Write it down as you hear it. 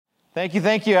Thank you,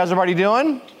 thank you. How's everybody doing?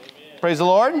 Amen. Praise the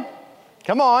Lord.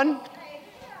 Come on.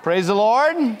 Praise the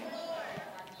Lord.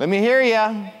 Let me hear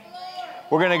you.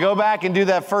 We're going to go back and do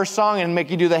that first song and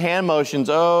make you do the hand motions.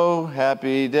 Oh,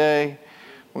 happy day.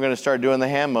 We're going to start doing the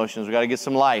hand motions. We got to get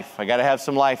some life. I got to have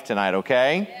some life tonight,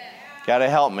 okay? Got to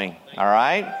help me, all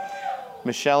right?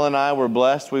 Michelle and I were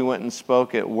blessed. We went and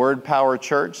spoke at Word Power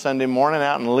Church Sunday morning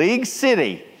out in League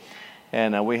City.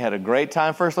 And we had a great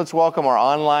time. First, let's welcome our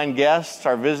online guests,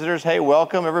 our visitors. Hey,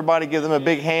 welcome. Everybody give them a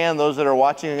big hand, those that are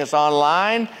watching us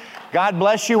online. God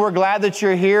bless you. We're glad that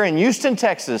you're here in Houston,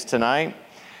 Texas tonight.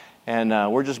 And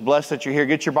we're just blessed that you're here.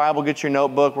 Get your Bible, get your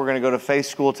notebook. We're going to go to Faith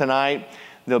School tonight.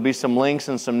 There'll be some links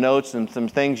and some notes and some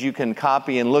things you can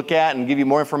copy and look at and give you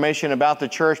more information about the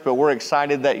church. But we're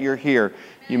excited that you're here.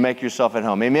 You make yourself at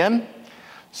home. Amen?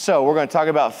 So we're going to talk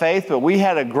about faith, but we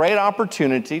had a great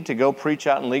opportunity to go preach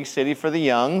out in League City for the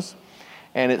youngs.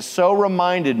 And it so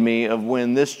reminded me of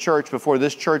when this church, before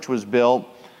this church was built,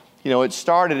 you know, it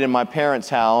started in my parents'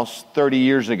 house 30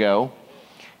 years ago.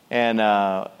 And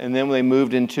then they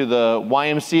moved into the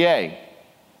YMCA.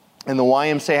 And the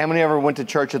YMCA, how many ever went to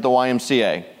church at the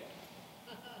YMCA?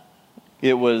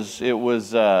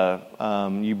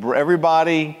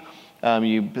 Everybody...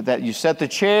 You set the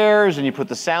chairs and you put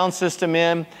the sound system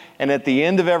in, and at the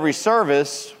end of every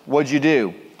service, what'd you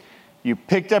do? You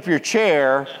picked up your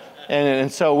chair,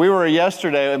 and so we were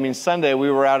Sunday, we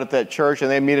were out at that church,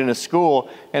 and they meet in a school,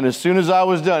 and as soon as I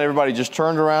was done, everybody just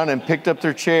turned around and picked up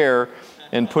their chair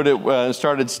and put it,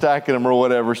 started stacking them or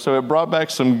whatever. So it brought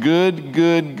back some good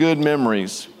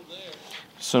memories.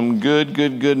 Some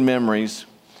good memories.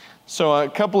 So a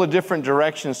couple of different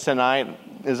directions tonight.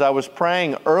 As I was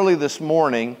praying early this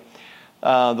morning,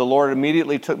 the Lord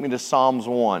immediately took me to Psalms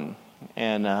 1.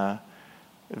 And a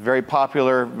very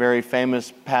popular, very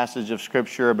famous passage of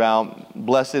Scripture about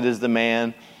blessed is the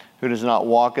man who does not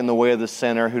walk in the way of the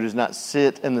sinner, who does not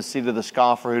sit in the seat of the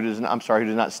scoffer, who does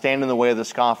not stand in the way of the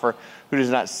scoffer, who does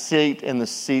not sit in the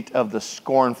seat of the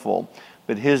scornful.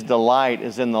 But his delight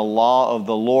is in the law of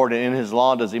the Lord, and in his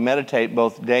law does he meditate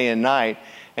both day and night.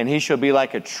 And he shall be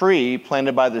like a tree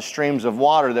planted by the streams of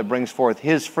water that brings forth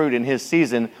his fruit in his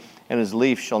season, and his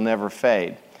leaf shall never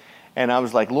fade. And I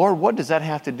was like, Lord, what does that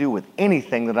have to do with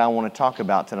anything that I want to talk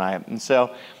about tonight? And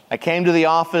so I came to the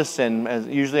office, and as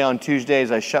usually on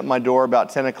Tuesdays, I shut my door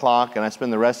about 10 o'clock, and I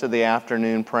spend the rest of the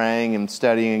afternoon praying and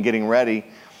studying and getting ready.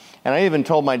 And I even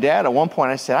told my dad at one point,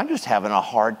 I said, I'm just having a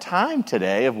hard time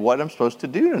today of what I'm supposed to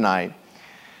do tonight.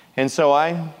 And so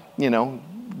I,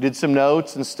 did some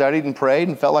notes and studied and prayed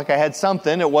and felt like I had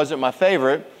something. It wasn't my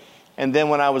favorite. And then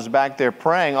when I was back there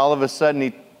praying, all of a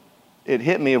sudden it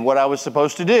hit me of what I was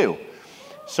supposed to do.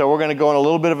 So we're going to go in a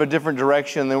little bit of a different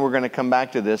direction, and then we're going to come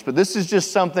back to this. But this is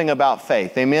just something about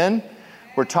faith. Amen?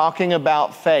 We're talking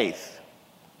about faith.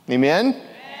 Amen?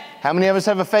 How many of us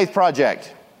have a faith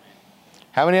project?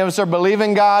 How many of us are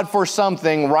believing God for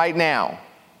something right now?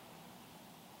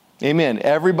 Amen.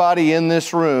 Everybody in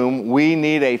this room, we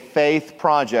need a faith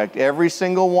project. Every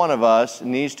single one of us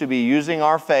needs to be using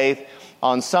our faith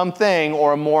on something,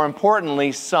 or more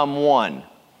importantly, someone.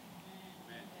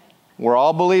 We're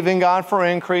all believing God for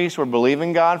increase. We're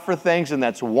believing God for things, and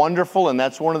that's wonderful, and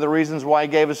that's one of the reasons why He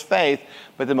gave us faith.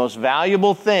 But the most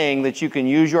valuable thing that you can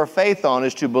use your faith on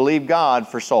is to believe God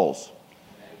for souls,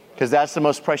 because that's the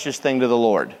most precious thing to the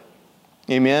Lord.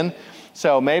 Amen.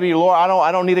 So maybe, Lord,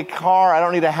 I don't need a car, I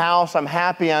don't need a house, I'm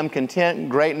happy, I'm content,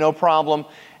 great, no problem.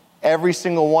 Every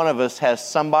single one of us has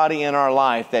somebody in our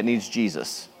life that needs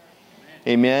Jesus.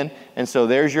 Amen? And so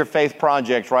there's your faith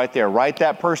project right there. Write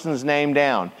that person's name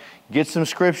down. Get some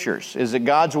scriptures. Is it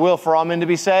God's will for all men to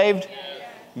be saved?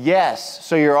 Yes.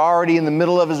 So you're already in the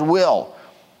middle of His will.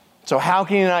 So how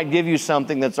can He not give you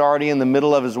something that's already in the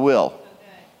middle of His will?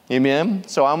 Amen.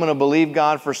 So I'm going to believe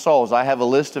God for souls. I have a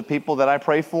list of people that I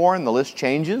pray for, and the list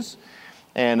changes,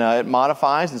 and it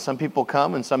modifies, and some people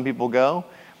come and some people go.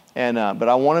 But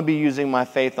I want to be using my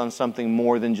faith on something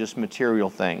more than just material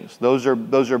things. Those are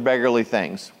beggarly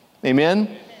things. Amen?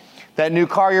 Amen. That new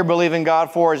car you're believing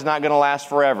God for is not going to last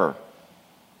forever.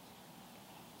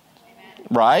 Amen.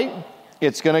 Right?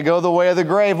 It's going to go the way of the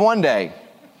grave one day.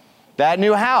 That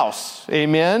new house,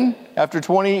 amen? After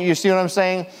 20, you see what I'm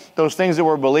saying? Those things that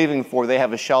we're believing for, they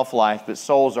have a shelf life, but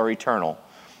souls are eternal.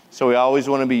 So we always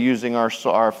want to be using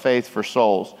our faith for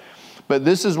souls. But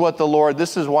this is why the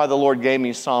Lord gave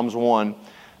me Psalms 1.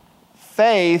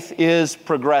 Faith is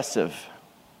progressive.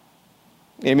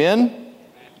 Amen?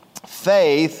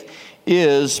 Faith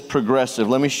is progressive.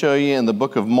 Let me show you in the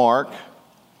book of Mark.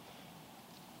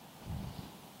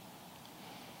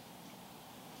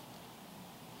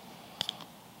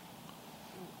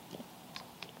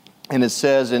 And it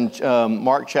says in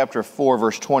Mark chapter 4,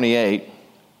 verse 28,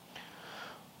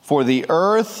 "For the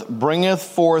earth bringeth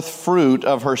forth fruit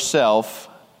of herself,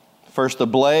 first the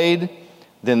blade,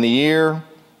 then the ear,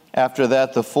 after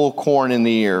that the full corn in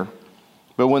the ear.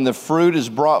 But when the fruit is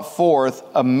brought forth,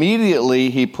 immediately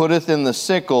he putteth in the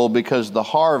sickle, because the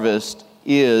harvest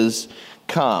is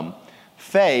come."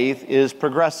 Faith is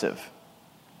progressive.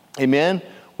 Amen?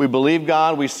 We believe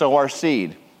God, we sow our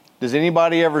seed. Does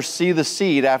anybody ever see the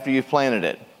seed after you've planted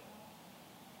it?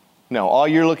 No, all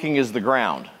you're looking is the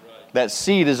ground. That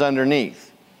seed is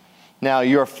underneath. Now,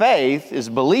 your faith is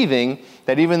believing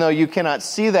that even though you cannot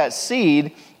see that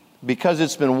seed, because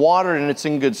it's been watered and it's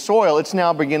in good soil, it's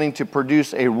now beginning to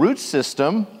produce a root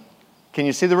system. Can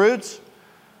you see the roots?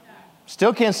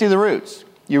 Still can't see the roots.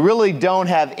 You really don't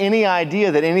have any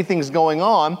idea that anything's going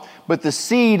on, but the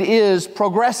seed is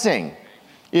progressing.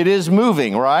 It is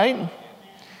moving, right?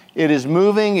 It is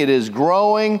moving, it is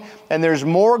growing, and there's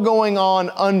more going on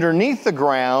underneath the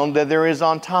ground than there is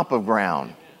on top of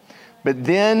ground. But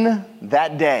then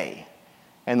that day,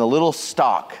 and the little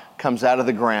stalk comes out of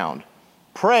the ground.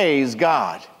 Praise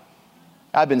God.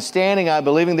 I've been standing, I'm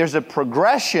believing there's a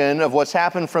progression of what's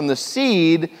happened from the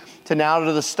seed to now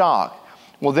to the stalk.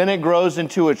 Well, then it grows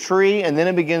into a tree, and then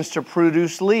it begins to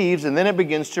produce leaves, and then it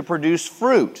begins to produce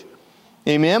fruit.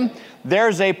 Amen?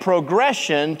 There's a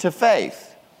progression to faith.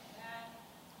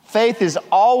 Faith is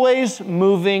always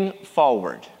moving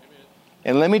forward.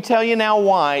 And let me tell you now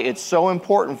why it's so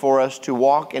important for us to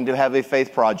walk and to have a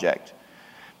faith project.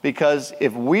 Because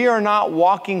if we are not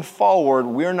walking forward,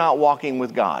 we're not walking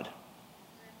with God.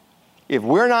 If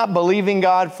we're not believing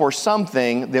God for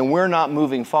something, then we're not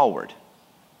moving forward.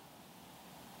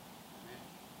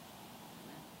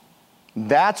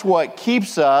 That's what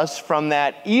keeps us from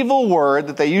that evil word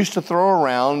that they used to throw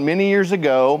around many years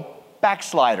ago,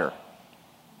 backslider.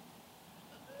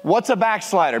 What's a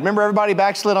backslider? Remember everybody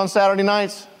backslid on Saturday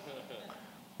nights?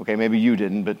 Okay, maybe you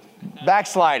didn't, but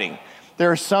backsliding.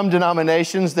 There are some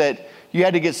denominations that you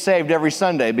had to get saved every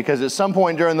Sunday because at some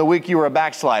point during the week you were a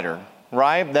backslider,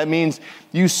 right? That means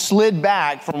you slid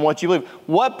back from what you believe.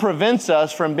 What prevents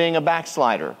us from being a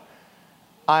backslider?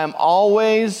 I am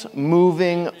always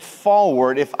moving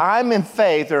forward. If I'm in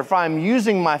faith or if I'm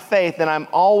using my faith, then I'm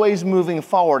always moving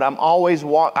forward.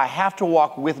 I have to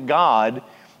walk with God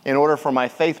in order for my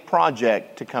faith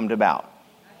project to come about.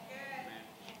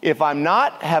 If I'm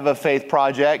not have a faith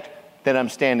project, then I'm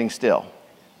standing still.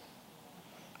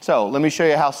 So let me show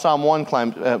you how Psalm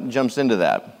 1 jumps into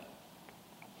that.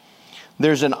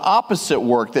 There's an opposite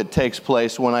work that takes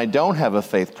place when I don't have a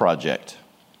faith project.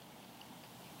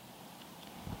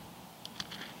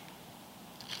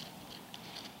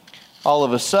 All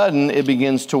of a sudden, it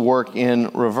begins to work in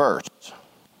reverse.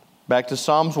 Back to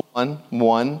Psalms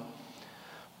 1:1.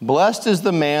 Blessed is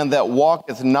the man that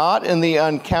walketh not in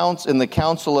the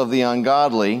counsel of the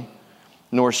ungodly,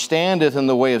 nor standeth in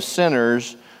the way of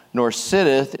sinners, nor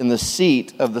sitteth in the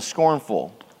seat of the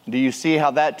scornful. Do you see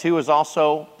how that too is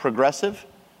also progressive,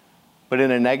 but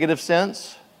in a negative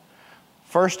sense?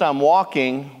 First I'm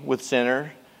walking with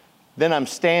sinner, then I'm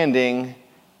standing,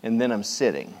 and then I'm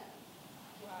sitting.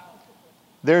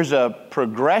 There's a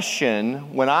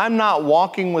progression. When I'm not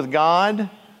walking with God,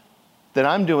 then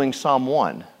I'm doing Psalm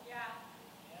 1.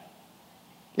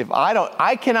 If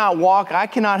I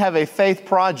cannot have a faith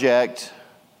project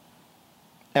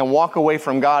and walk away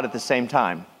from God at the same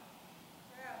time.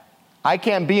 I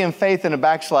can't be in faith and a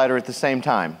backslider at the same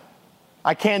time.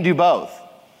 I can't do both.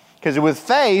 Because with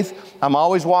faith, I'm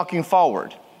always walking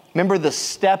forward. Remember the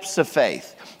steps of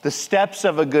faith. The steps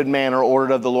of a good man are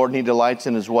ordered of the Lord, and He delights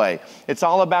in His way. It's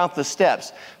all about the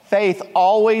steps. Faith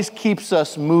always keeps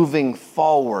us moving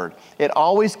forward. It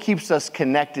always keeps us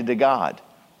connected to God.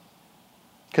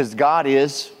 Because God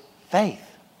is faith.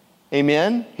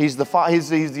 Amen? He's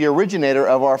the originator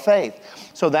of our faith.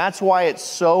 So that's why it's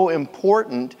so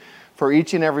important for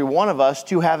each and every one of us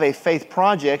to have a faith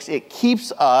project. It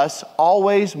keeps us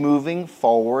always moving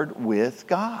forward with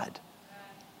God.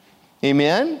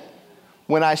 Amen?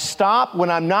 When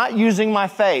I'm not using my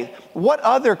faith, what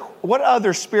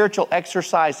other spiritual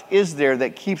exercise is there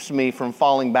that keeps me from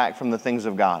falling back from the things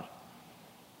of God?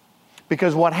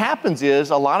 Because what happens is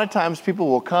a lot of times people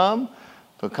will come,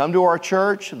 they'll come to our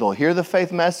church, they'll hear the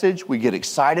faith message, we get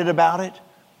excited about it.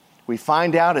 We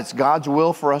find out it's God's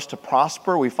will for us to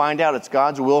prosper. We find out it's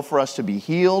God's will for us to be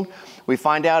healed. We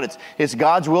find out it's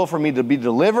God's will for me to be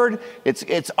delivered.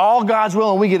 It's all God's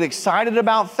will, and we get excited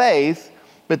about faith.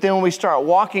 But then when we start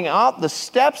walking out the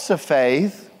steps of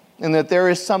faith, and that there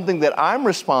is something that I'm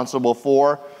responsible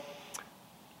for,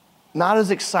 not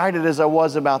as excited as I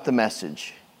was about the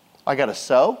message. I got to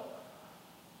sow.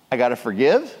 I got to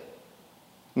forgive.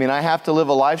 I mean, I have to live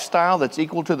a lifestyle that's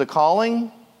equal to the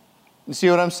calling. You see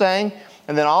what I'm saying?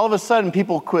 And then all of a sudden,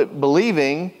 people quit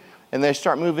believing, and they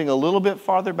start moving a little bit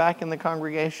farther back in the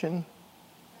congregation,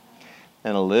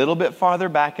 and a little bit farther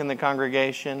back in the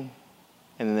congregation,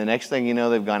 and then the next thing you know,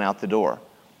 they've gone out the door.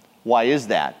 Why is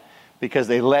that? Because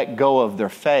they let go of their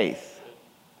faith,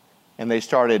 and they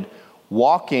started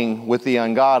walking with the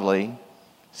ungodly,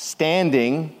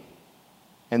 standing,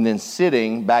 and then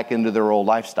sitting back into their old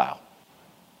lifestyle.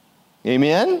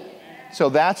 Amen? So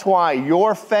that's why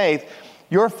your faith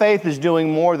is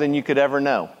doing more than you could ever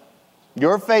know.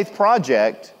 Your faith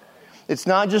project, it's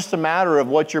not just a matter of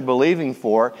what you're believing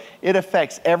for. It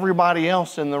affects everybody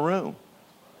else in the room.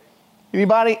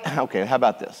 Anybody? Okay, how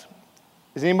about this?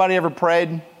 Has anybody ever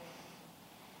prayed?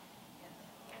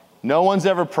 No one's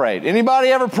ever prayed. Anybody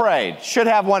ever prayed? Should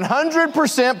have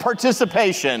 100%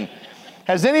 participation.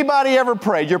 Has anybody ever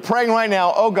prayed? You're praying right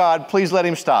now, oh God, please let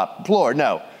him stop. Lord,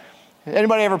 no.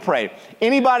 Anybody ever prayed?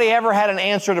 Anybody ever had an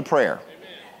answer to prayer?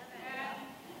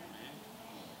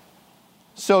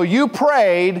 So you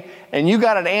prayed and you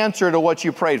got an answer to what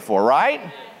you prayed for,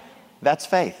 right? That's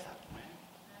faith.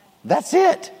 That's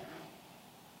it.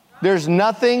 There's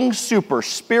nothing super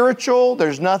spiritual.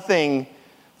 There's nothing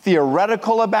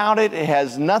theoretical about it. It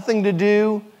has nothing to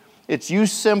do. It's you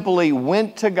simply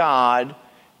went to God,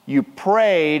 you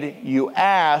prayed, you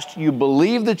asked, you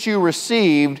believed that you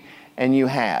received, and you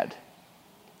had.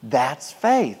 That's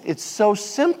faith. It's so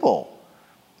simple.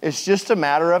 It's just a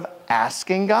matter of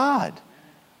asking God.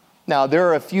 Now, there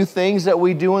are a few things that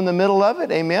we do in the middle of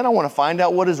it. Amen. I want to find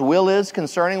out what His will is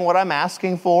concerning what I'm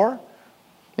asking for.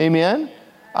 Amen.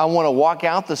 I want to walk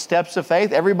out the steps of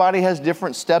faith. Everybody has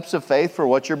different steps of faith for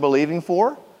what you're believing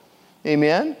for.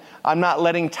 Amen. I'm not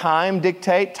letting time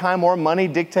or money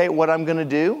dictate what I'm going to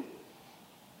do.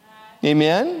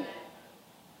 Amen.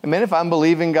 Amen. If I'm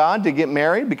believing God to get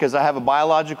married because I have a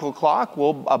biological clock,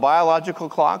 well, a biological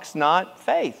clock's not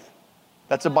faith.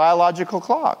 That's a biological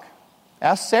clock.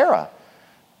 Ask Sarah.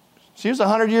 She was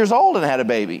 100 years old and had a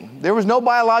baby. There was no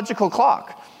biological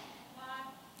clock.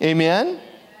 Amen.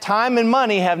 Time and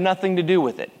money have nothing to do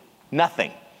with it.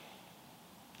 Nothing.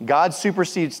 God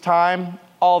supersedes time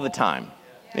all the time.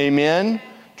 Amen.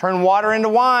 Turn water into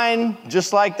wine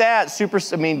just like that.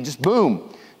 Just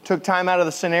boom. Took time out of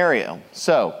the scenario.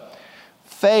 So,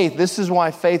 faith, this is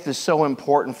why faith is so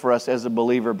important for us as a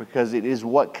believer, because it is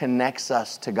what connects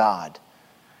us to God.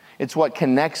 It's what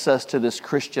connects us to this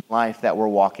Christian life that we're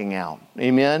walking out.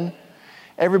 Amen?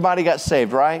 Everybody got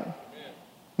saved, right? Amen.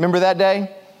 Remember that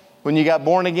day? When you got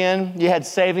born again, you had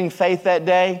saving faith that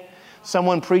day.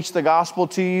 Someone preached the gospel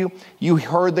to you. You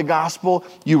heard the gospel.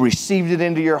 You received it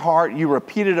into your heart. You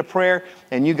repeated a prayer,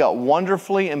 and you got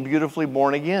wonderfully and beautifully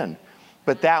born again.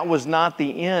 But that was not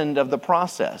the end of the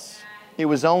process. It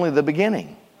was only the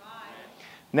beginning.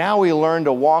 Now we learn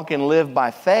to walk and live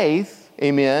by faith,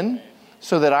 amen,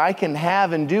 so that I can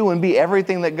have and do and be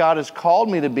everything that God has called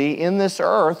me to be in this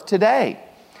earth today.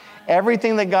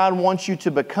 Everything that God wants you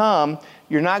to become,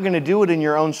 you're not going to do it in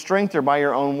your own strength or by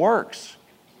your own works.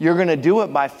 You're going to do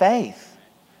it by faith.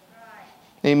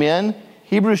 Amen.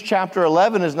 Hebrews chapter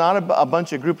 11 is not a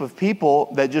bunch of group of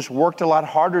people that just worked a lot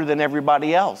harder than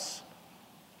everybody else.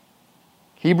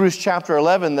 Hebrews chapter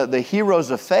 11, the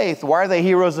heroes of faith, why are they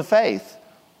heroes of faith?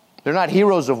 They're not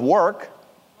heroes of work.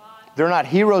 They're not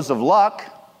heroes of luck.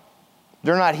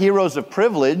 They're not heroes of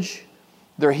privilege.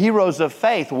 They're heroes of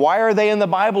faith. Why are they in the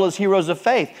Bible as heroes of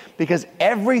faith? Because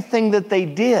everything that they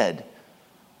did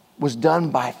was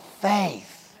done by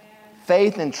faith.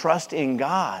 Faith and trust in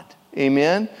God.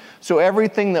 Amen? So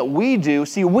everything that we do,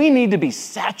 see, we need to be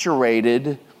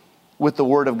saturated with the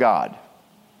Word of God.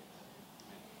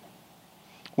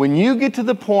 When you get to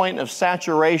the point of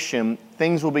saturation,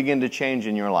 things will begin to change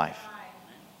in your life.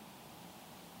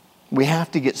 We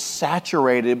have to get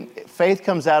saturated. Faith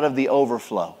comes out of the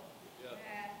overflow.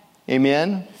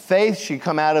 Amen? Faith should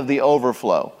come out of the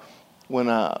overflow. When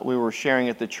we were sharing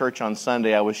at the church on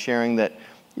Sunday, I was sharing that,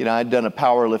 I'd done a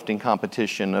powerlifting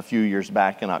competition a few years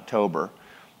back in October.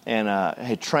 And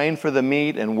had trained for the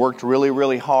meet and worked really,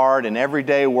 really hard, and every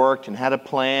day worked and had a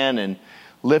plan and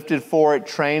lifted for it,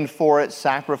 trained for it,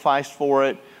 sacrificed for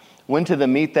it, went to the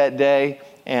meet that day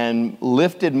and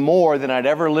lifted more than I'd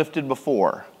ever lifted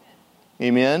before.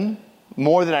 Amen?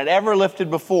 More than I'd ever lifted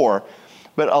before.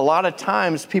 But a lot of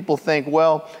times people think,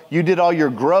 well, you did all your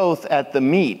growth at the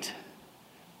meet.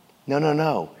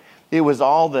 No. It was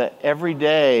all the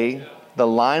everyday, the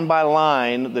line by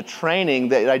line, the training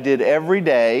that I did every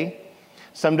day.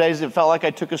 Some days it felt like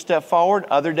I took a step forward.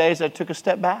 Other days I took a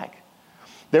step back.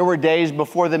 There were days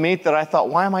before the meet that I thought,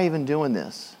 why am I even doing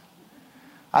this?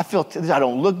 I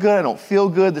don't look good. I don't feel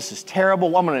good. This is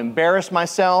terrible. I'm going to embarrass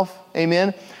myself.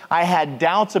 Amen. I had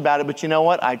doubts about it, but you know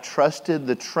what? I trusted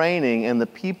the training and the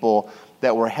people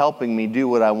that were helping me do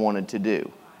what I wanted to do.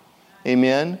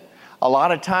 Amen. A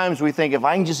lot of times we think if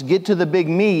I can just get to the big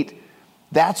meet,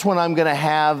 that's when I'm going to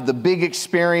have the big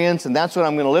experience and that's when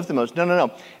I'm going to lift the most.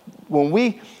 No. When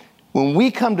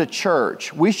we come to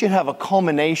church, we should have a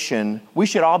culmination. We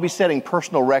should all be setting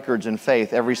personal records in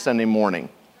faith every Sunday morning.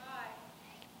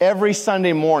 Every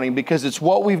Sunday morning, because it's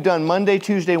what we've done Monday,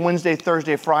 Tuesday, Wednesday,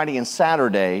 Thursday, Friday, and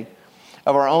Saturday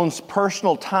of our own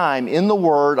personal time in the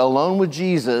Word, alone with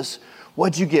Jesus.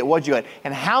 What'd you get? What'd you get?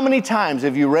 And how many times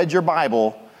have you read your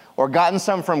Bible or gotten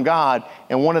some from God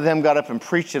and one of them got up and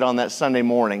preached it on that Sunday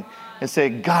morning and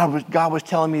said, God was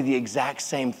telling me the exact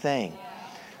same thing.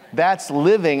 That's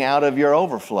living out of your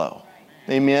overflow.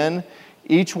 Amen.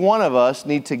 Each one of us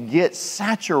need to get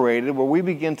saturated where we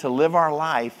begin to live our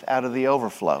life out of the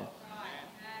overflow.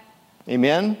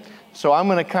 Amen? So I'm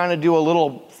going to kind of do a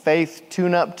little faith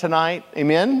tune-up tonight.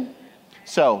 Amen?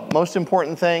 So, most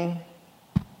important thing,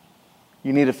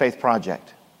 you need a faith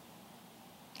project.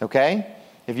 Okay?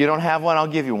 If you don't have one, I'll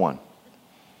give you one.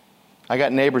 I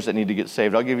got neighbors that need to get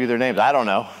saved. I'll give you their names. I don't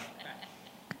know.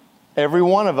 Every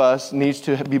one of us needs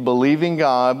to be believing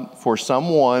God for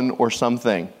someone or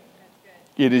something.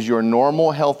 It is your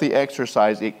normal, healthy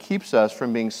exercise. It keeps us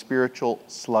from being spiritual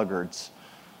sluggards.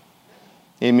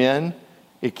 Amen?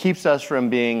 It keeps us from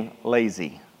being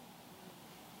lazy.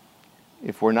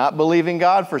 If we're not believing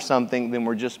God for something, then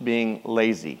we're just being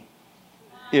lazy.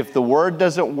 If the Word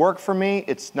doesn't work for me,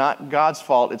 it's not God's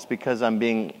fault. It's because I'm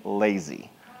being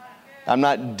lazy.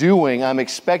 I'm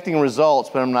expecting results,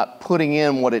 but I'm not putting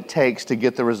in what it takes to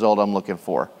get the result I'm looking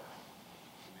for.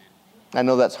 I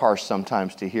know that's harsh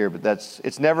sometimes to hear, but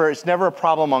it's never a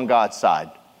problem on God's side.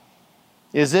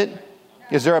 Is it?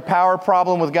 Is there a power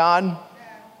problem with God?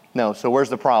 No. So where's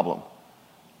the problem?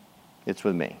 It's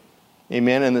with me.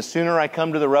 Amen. And the sooner I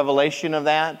come to the revelation of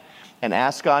that and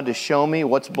ask God to show me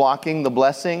what's blocking the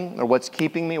blessing or what's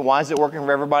keeping me, why is it working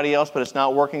for everybody else but it's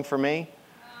not working for me?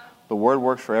 The Word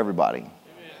works for everybody.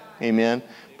 Amen.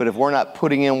 But if we're not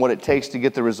putting in what it takes to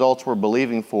get the results we're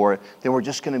believing for, then we're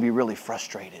just going to be really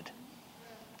frustrated.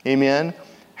 Amen.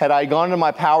 Had I gone to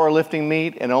my powerlifting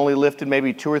meet and only lifted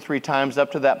maybe 2 or 3 times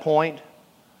up to that point,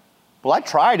 well, I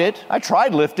tried it. I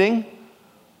tried lifting.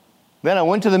 Then I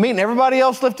went to the meet and everybody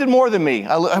else lifted more than me.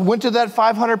 I went to that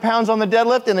 500 pounds on the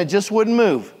deadlift and it just wouldn't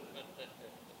move.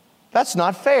 That's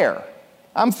not fair.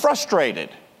 I'm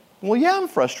frustrated. Well, yeah, I'm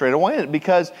frustrated. Why is it?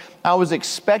 Because I was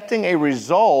expecting a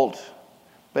result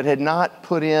but had not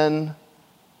put in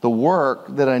the work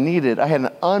that I needed. I had an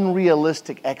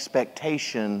unrealistic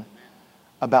expectation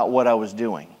about what I was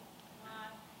doing.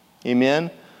 Amen?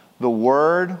 The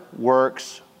Word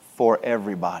works for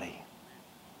everybody.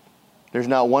 There's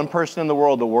not one person in the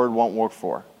world the Word won't work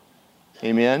for.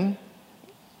 Amen?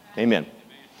 Amen.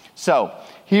 So,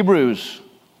 Hebrews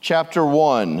chapter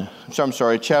 11,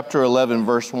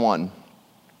 verse 1.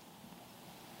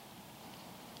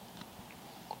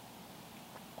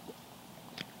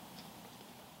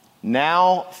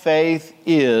 Now faith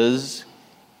is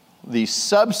the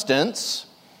substance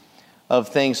of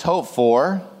things hoped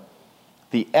for,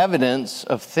 the evidence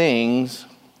of things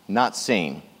not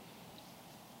seen.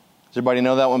 Does everybody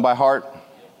know that one by heart?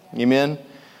 Amen?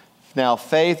 Now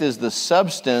faith is the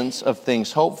substance of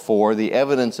things hoped for, the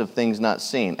evidence of things not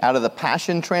seen. Out of the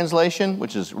Passion Translation,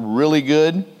 which is really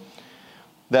good,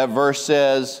 that verse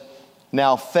says,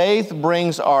 now faith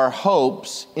brings our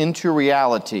hopes into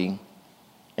reality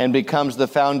and becomes the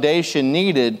foundation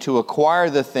needed to acquire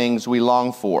the things we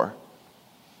long for.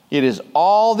 It is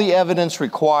all the evidence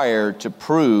required to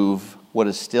prove what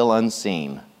is still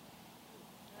unseen.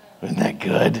 Isn't that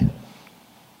good?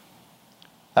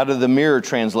 Out of the Mirror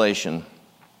Translation,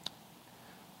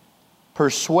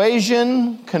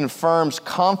 persuasion confirms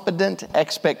confident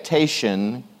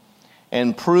expectation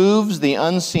and proves the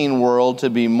unseen world to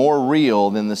be more real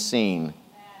than the seen.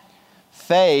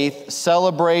 Faith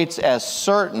celebrates as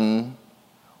certain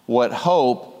what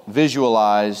hope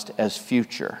visualized as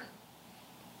future.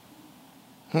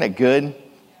 Isn't that good?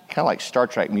 Kind of like Star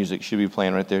Trek music should be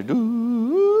playing right there.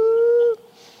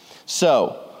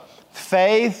 So,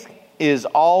 faith is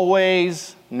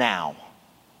always now.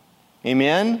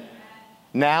 Amen?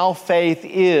 Now faith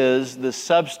is the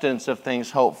substance of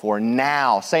things hoped for.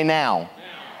 Now. Say now.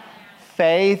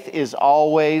 Faith is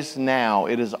always now.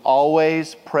 It is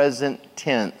always present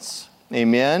tense.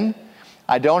 Amen?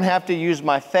 I don't have to use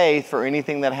my faith for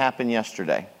anything that happened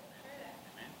yesterday.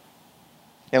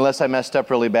 Unless I messed up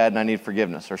really bad and I need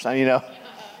forgiveness or something,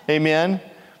 Amen?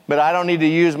 But I don't need to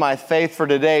use my faith for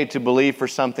today to believe for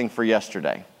something for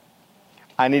yesterday.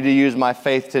 I need to use my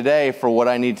faith today for what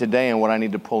I need today and what I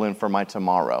need to pull in for my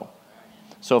tomorrow.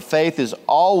 So faith is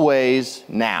always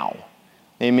now.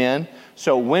 Amen?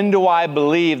 So when do I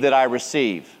believe that I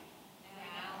receive?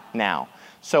 Now.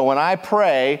 So when I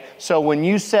pray, so when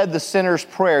you said the sinner's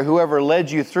prayer, whoever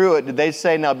led you through it, did they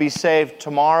say, now be saved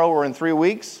tomorrow or in 3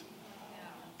 weeks?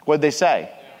 What did they say?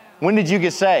 When did you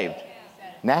get saved?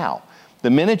 Now. The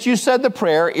minute you said the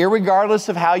prayer, irregardless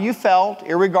of how you felt,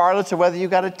 irregardless of whether you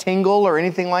got a tingle or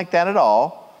anything like that at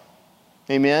all,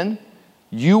 amen,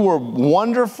 you were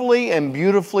wonderfully and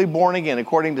beautifully born again.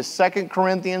 According to 2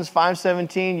 Corinthians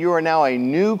 5:17, you are now a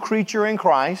new creature in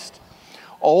Christ.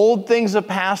 Old things have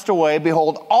passed away.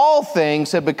 Behold, all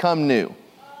things have become new.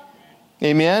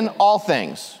 Amen? All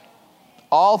things.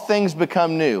 All things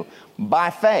become new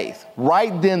by faith.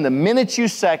 Right then, the minute you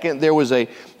second, there was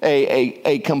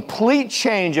a complete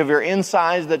change of your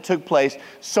insides that took place.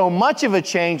 So much of a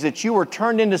change that you were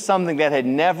turned into something that had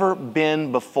never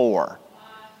been before.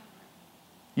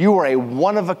 You were a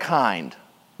one of a kind.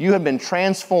 You have been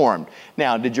transformed.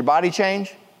 Now, did your body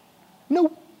change?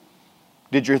 No.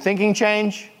 Did your thinking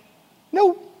change?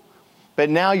 No. But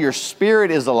now your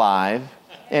spirit is alive,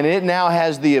 and it now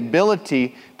has the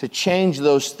ability to change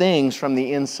those things from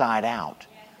the inside out.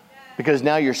 Because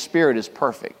now your spirit is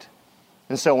perfect.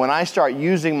 And so when I start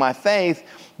using my faith,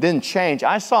 then change.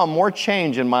 I saw more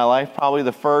change in my life probably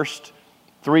the first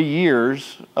 3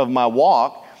 years of my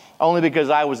walk, only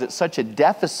because I was at such a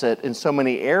deficit in so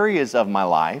many areas of my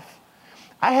life.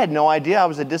 I had no idea I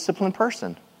was a disciplined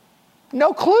person.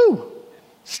 No clue.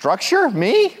 Structure?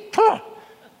 Me? Puh.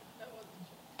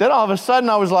 Then all of a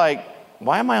sudden I was like,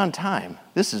 why am I on time?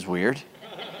 This is weird.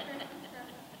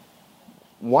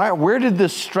 Where did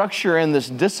this structure and this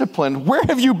discipline, where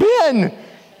have you been?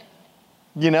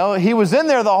 You know, he was in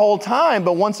there the whole time,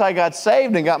 but once I got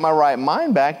saved and got my right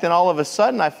mind back, then all of a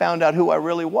sudden I found out who I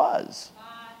really was.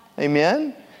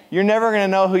 Amen? You're never going to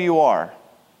know who you are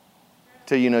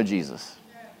till you know Jesus.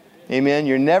 Amen?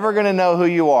 You're never going to know who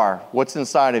you are, what's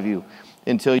inside of you,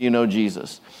 until you know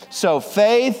Jesus. So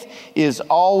faith is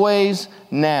always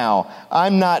now.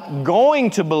 I'm not going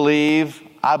to believe,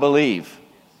 I believe.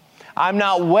 I'm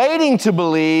not waiting to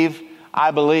believe,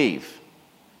 I believe.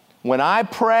 When I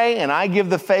pray and I give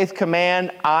the faith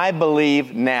command, I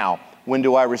believe now. When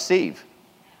do I receive?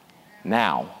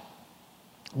 Now.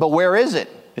 But where is it?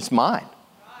 It's mine.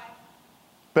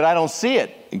 But I don't see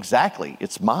it. Exactly.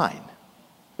 It's mine.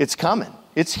 It's coming.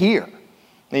 It's here.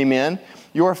 Amen.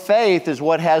 Your faith is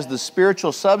what has the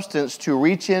spiritual substance to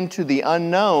reach into the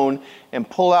unknown and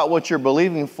pull out what you're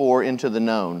believing for into the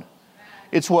known.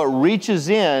 It's what reaches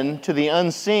in to the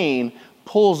unseen,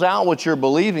 pulls out what you're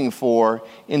believing for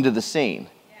into the seen.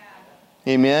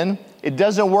 Amen. It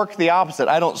doesn't work the opposite.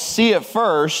 I don't see it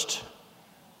first,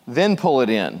 then pull it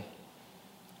in.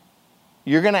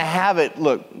 You're going to have it,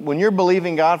 look, when you're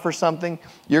believing God for something,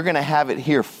 you're going to have it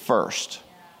here first.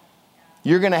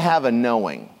 You're going to have a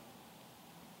knowing.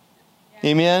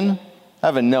 Amen? I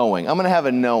have a knowing. I'm going to have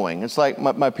a knowing. It's like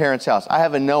my parents' house. I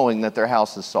have a knowing that their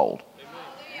house is sold.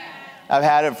 I've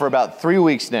had it for about 3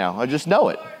 weeks now. I just know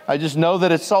it. I just know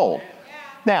that it's sold.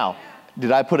 Now,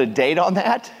 did I put a date on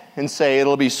that and say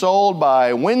it'll be sold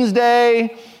by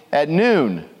Wednesday at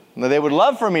noon? Now, they would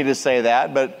love for me to say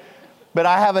that, but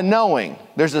I have a knowing.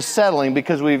 There's a settling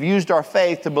because we've used our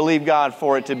faith to believe God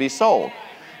for it to be sold.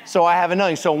 So I have a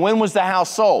knowing. So when was the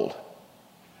house sold?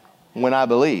 When I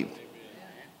believed.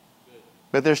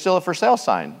 But there's still a for sale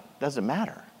sign. Doesn't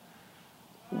matter.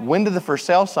 When did the for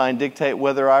sale sign dictate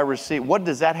whether I receive? What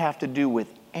does that have to do with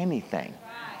anything?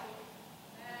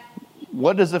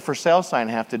 What does the for sale sign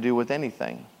have to do with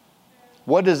anything?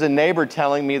 What does a neighbor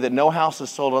telling me that no house is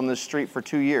sold on this street for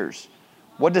 2 years?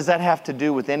 What does that have to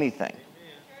do with anything?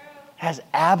 Has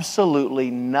absolutely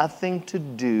nothing to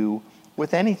do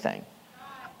with anything.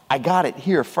 I got it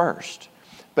here first.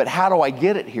 But how do I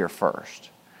get it here first?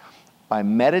 By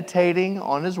meditating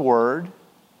on His Word.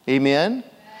 Amen?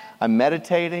 I'm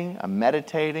meditating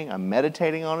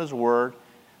on His Word.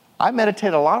 I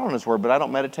meditate a lot on His Word, but I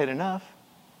don't meditate enough.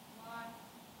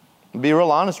 I'll be real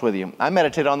honest with you. I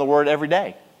meditate on the Word every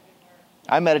day.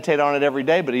 I meditate on it every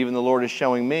day, but even the Lord is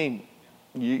showing me,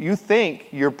 you think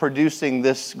you're producing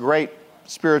this great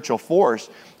spiritual force.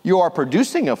 You are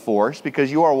producing a force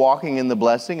because you are walking in the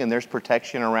blessing and there's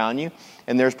protection around you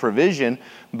and there's provision.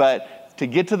 But to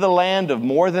get to the land of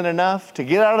more than enough, to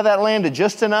get out of that land to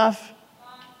just enough.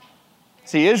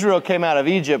 See, Israel came out of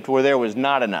Egypt where there was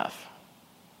not enough.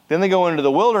 Then they go into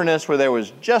the wilderness where there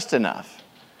was just enough.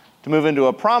 To move into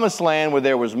a promised land where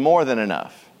there was more than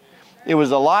enough. It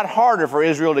was a lot harder for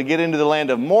Israel to get into the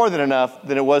land of more than enough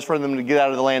than it was for them to get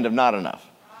out of the land of not enough.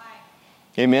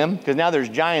 Amen? Because now there's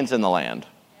giants in the land.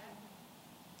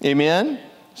 Amen?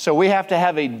 So we have to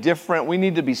have we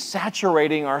need to be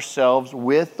saturating ourselves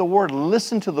with the Word.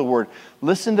 Listen to the Word.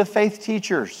 Listen to faith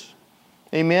teachers.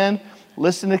 Amen?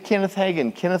 Listen to Kenneth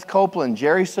Hagin, Kenneth Copeland,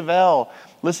 Jerry Savelle.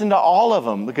 Listen to all of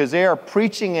them because they are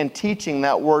preaching and teaching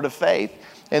that word of faith.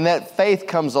 And that faith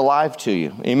comes alive to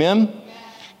you. Amen?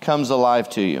 Comes alive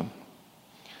to you.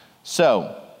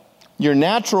 So, your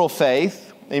natural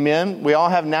faith, amen? We all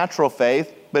have natural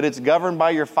faith, but it's governed by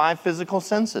your 5 physical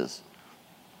senses.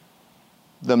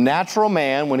 The natural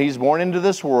man, when he's born into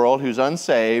this world, who's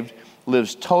unsaved,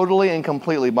 lives totally and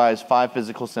completely by his 5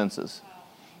 physical senses.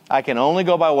 I can only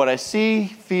go by what I see,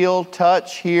 feel,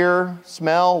 touch, hear,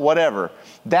 smell, whatever.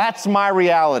 That's my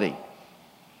reality.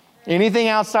 Anything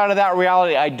outside of that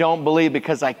reality, I don't believe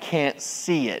because I can't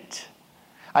see it.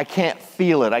 I can't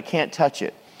feel it. I can't touch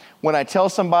it. When I tell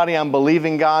somebody I'm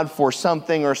believing God for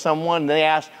something or someone, they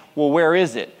ask, well, where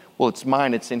is it? Well, it's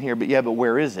mine. It's in here. But yeah, but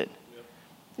where is it?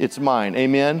 It's mine.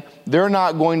 Amen? They're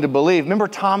not going to believe. Remember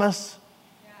Thomas?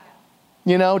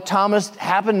 You know, Thomas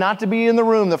happened not to be in the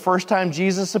room the first time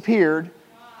Jesus appeared.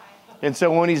 And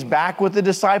so when he's back with the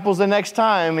disciples the next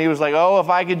time, he was like, oh, if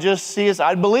I could just see his,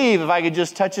 I'd believe if I could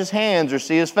just touch his hands or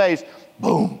see his face.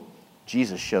 Boom,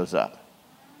 Jesus shows up.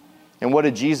 And what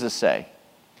did Jesus say?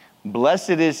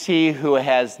 Blessed is he who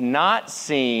has not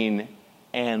seen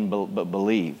but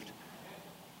believed.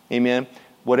 Amen.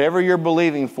 Whatever you're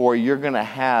believing for, you're going to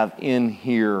have in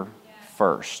here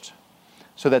first.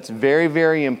 So that's very,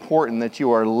 very important that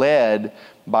you are led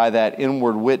by that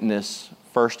inward witness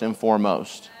first and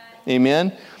foremost.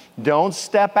 Amen? Don't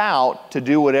step out to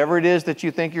do whatever it is that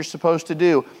you think you're supposed to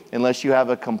do unless you have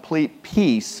a complete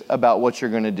peace about what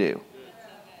you're going to do.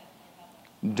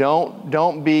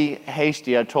 Don't be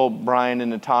hasty. I told Brian and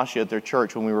Natasha at their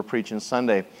church when we were preaching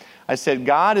Sunday, I said,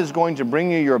 God is going to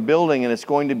bring you your building and it's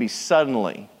going to be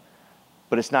suddenly,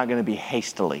 but it's not going to be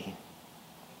hastily.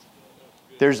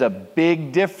 There's a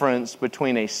big difference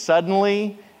between a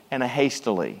suddenly and a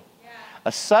hastily.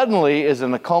 A suddenly is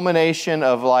in the culmination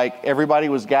of like everybody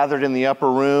was gathered in the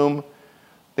upper room.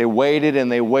 They waited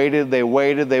and they waited, they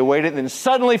waited, they waited. And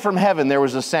suddenly from heaven there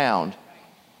was a sound.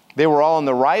 They were all in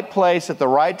the right place at the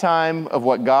right time of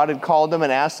what God had called them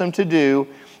and asked them to do.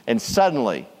 And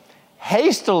suddenly,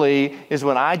 hastily is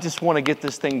when I just want to get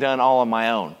this thing done all on my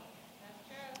own.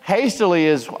 Hastily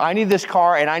is I need this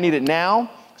car and I need it now.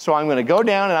 So I'm going to go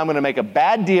down and I'm going to make a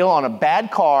bad deal on a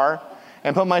bad car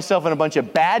and put myself in a bunch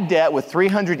of bad debt with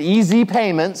 300 easy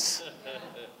payments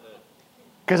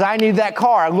because I need that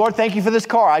car. Lord, thank you for this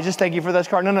car. I just thank you for this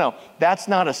car. No. That's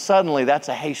not a suddenly. That's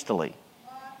a hastily.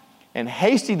 And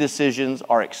hasty decisions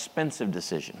are expensive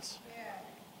decisions.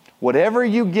 Whatever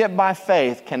you get by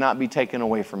faith cannot be taken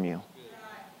away from you.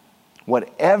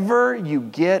 Whatever you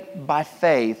get by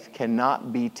faith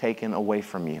cannot be taken away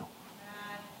from you.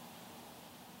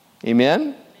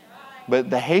 Amen?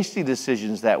 But the hasty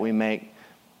decisions that we make,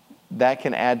 that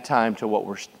can add time to what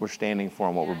we're standing for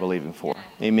and what we're believing for.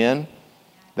 Amen?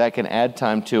 That can add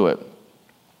time to it.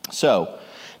 So,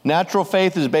 natural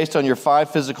faith is based on your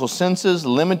 5 physical senses,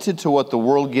 limited to what the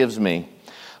world gives me.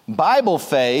 Bible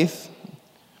faith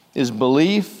is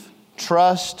belief,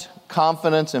 trust,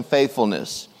 confidence, and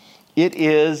faithfulness. It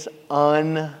is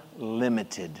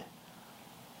unlimited.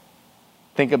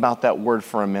 Think about that word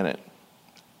for a minute.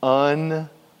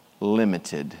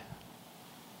 Unlimited.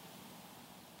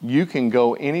 You can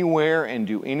go anywhere and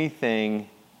do anything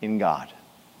in God.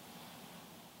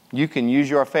 You can use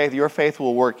your faith. Your faith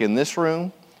will work in this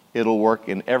room. It'll work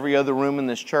in every other room in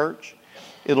this church.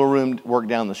 It'll work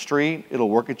down the street. It'll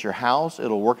work at your house.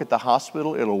 It'll work at the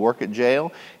hospital. It'll work at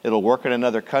jail. It'll work in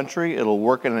another country. It'll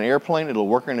work in an airplane. It'll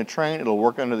work in a train. It'll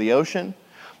work under the ocean.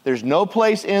 There's no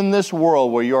place in this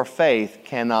world where your faith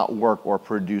cannot work or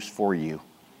produce for you.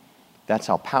 That's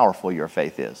how powerful your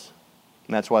faith is.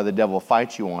 And that's why the devil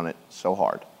fights you on it so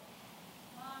hard.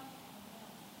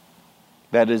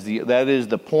 That is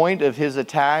the point of his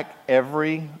attack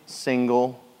every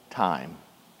single time,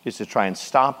 is to try and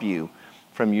stop you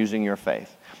from using your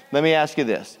faith. Let me ask you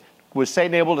this. Was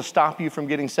Satan able to stop you from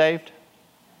getting saved?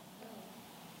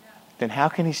 Then how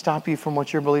can he stop you from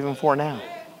what you're believing for now?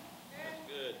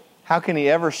 How can he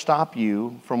ever stop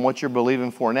you from what you're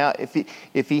believing for now?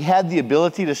 If he had the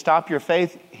ability to stop your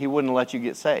faith, he wouldn't let you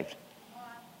get saved.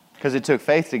 Because it took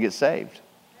faith to get saved.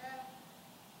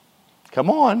 Come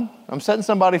on. I'm setting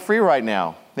somebody free right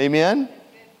now. Amen?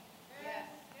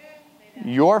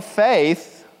 Your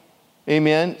faith,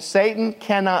 amen, Satan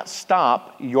cannot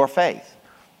stop your faith.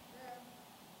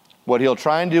 What he'll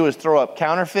try and do is throw up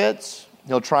counterfeits.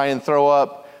 He'll try and throw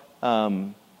up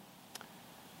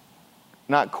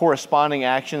not corresponding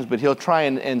actions, but he'll try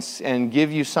and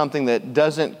give you something that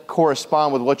doesn't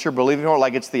correspond with what you're believing for,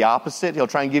 like it's the opposite. He'll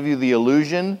try and give you the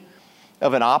illusion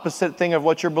of an opposite thing of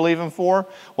what you're believing for.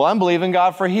 Well, I'm believing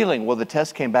God for healing. Well, the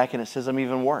test came back and it says I'm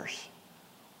even worse.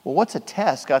 Well, what's a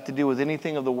test got to do with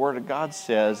anything of the Word of God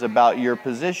says about your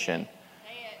position?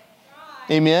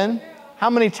 Amen? How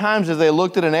many times have they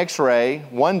looked at an x-ray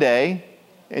one day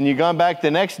and you've gone back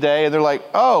the next day and they're like,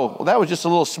 oh, well, that was just a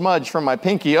little smudge from my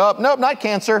pinky. Oh, nope, not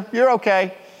cancer. You're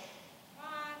okay.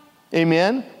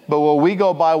 Amen? But will we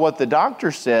go by what the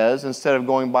doctor says instead of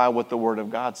going by what the Word of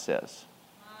God says?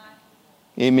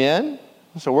 Amen?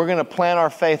 So we're going to plant our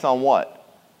faith on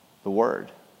what? The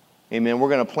Word. Amen? We're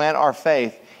going to plant our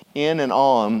faith in and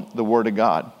on the Word of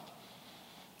God.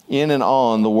 In and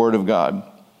on the Word of God.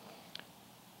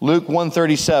 Luke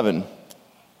 1:37.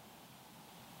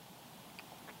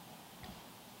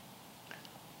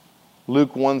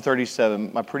 Luke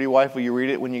 1:37. My pretty wife, will you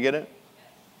read it when you get it?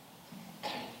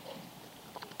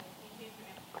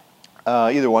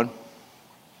 Either one.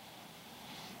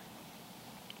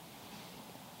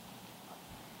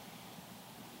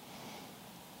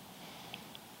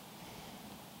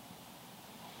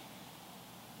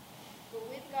 For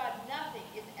with God nothing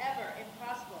is ever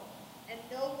impossible, and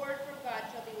no word from God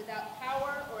shall be without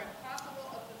power or impossible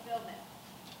of fulfillment.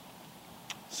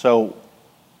 So,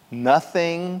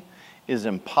 nothing is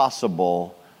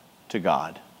impossible to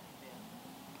God.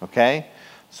 Okay?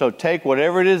 So take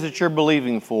whatever it is that you're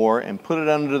believing for and put it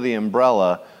under the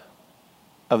umbrella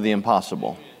of the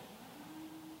impossible.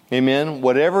 Amen?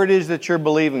 Whatever it is that you're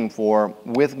believing for,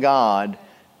 with God,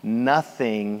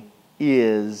 nothing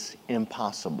is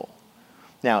impossible.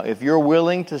 Now, if you're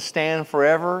willing to stand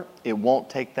forever, it won't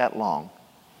take that long.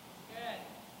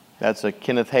 That's a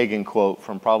Kenneth Hagin quote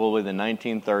from probably the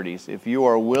 1930s. If you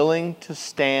are willing to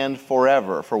stand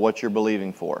forever for what you're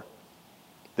believing for,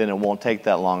 then it won't take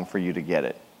that long for you to get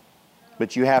it.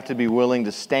 But you have to be willing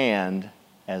to stand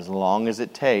as long as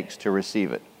it takes to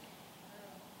receive it.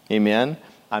 Amen?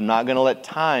 I'm not going to let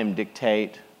time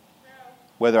dictate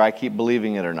whether I keep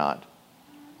believing it or not.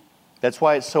 That's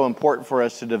why it's so important for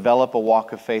us to develop a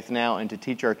walk of faith now and to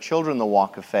teach our children the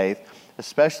walk of faith,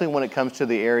 especially when it comes to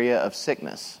the area of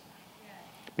sickness.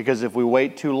 Because if we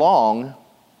wait too long,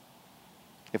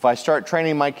 if I start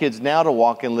training my kids now to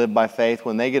walk and live by faith,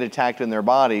 when they get attacked in their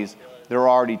bodies, they're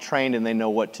already trained and they know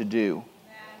what to do.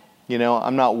 You know,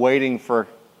 I'm not waiting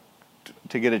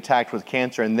to get attacked with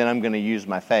cancer and then I'm going to use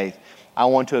my faith. I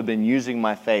want to have been using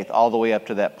my faith all the way up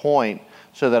to that point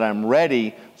so that I'm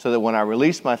ready, so that when I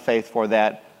release my faith for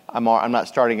that, I'm not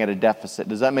starting at a deficit.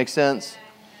 Does that make sense?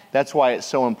 That's why it's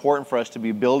so important for us to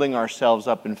be building ourselves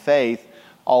up in faith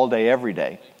all day, every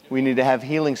day. We need to have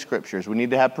healing scriptures. We need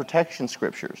to have protection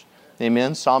scriptures.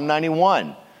 Amen? Psalm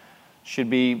 91 should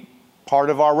be part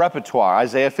of our repertoire.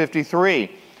 Isaiah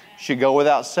 53 should go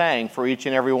without saying for each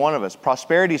and every one of us.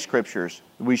 Prosperity scriptures,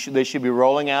 they should be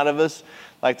rolling out of us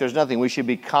like there's nothing. We should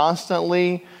be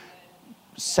constantly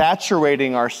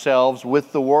saturating ourselves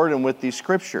with the Word and with these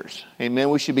scriptures. Amen.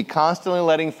 We should be constantly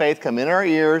letting faith come in our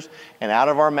ears and out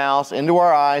of our mouths, into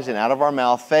our eyes and out of our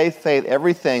mouth. Faith,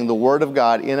 everything, the Word of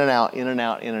God, in and out, in and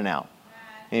out, in and out.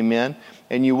 Amen.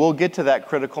 And you will get to that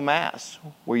critical mass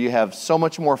where you have so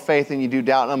much more faith than you do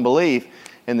doubt and unbelief,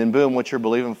 and then boom, what you're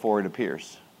believing for, it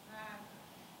appears.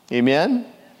 Amen.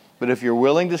 But if you're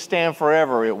willing to stand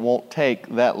forever, it won't take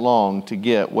that long to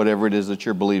get whatever it is that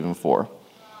you're believing for.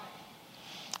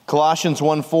 Colossians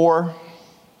 1:4,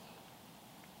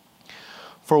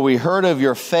 for we heard of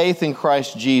your faith in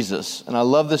Christ Jesus. And I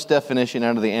love this definition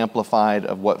out of the Amplified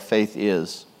of what faith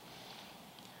is.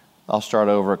 I'll start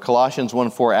over. Colossians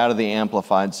 1:4 out of the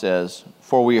Amplified says,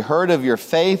 for we heard of your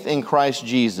faith in Christ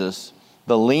Jesus,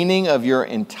 the leaning of your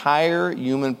entire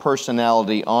human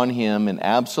personality on Him in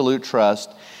absolute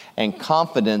trust and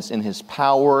confidence in His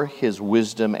power, His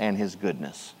wisdom, and His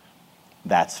goodness.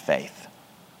 That's faith.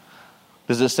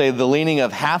 Does it say the leaning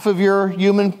of half of your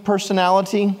human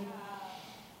personality?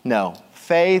 No.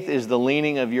 Faith is the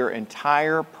leaning of your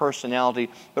entire personality.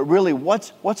 But really,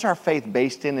 what's our faith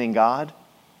based in God?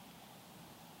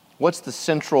 What's the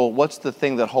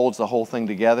thing that holds the whole thing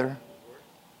together?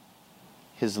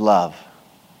 His love.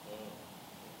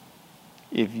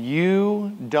 If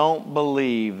you don't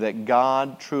believe that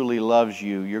God truly loves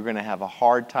you, you're going to have a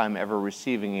hard time ever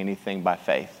receiving anything by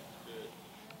faith.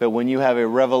 But when you have a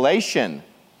revelation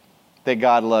that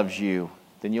God loves you,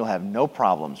 then you'll have no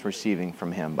problems receiving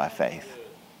from Him by faith.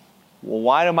 Well,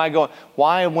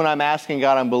 why when I'm asking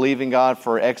God, I'm believing God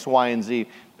for X, Y, and Z?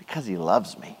 Because He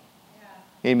loves me.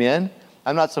 Amen.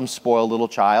 I'm not some spoiled little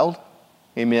child.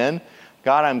 Amen.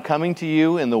 God, I'm coming to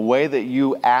you in the way that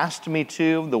you asked me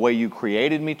to, the way you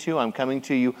created me to. I'm coming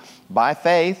to you by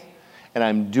faith, and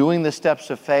I'm doing the steps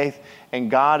of faith.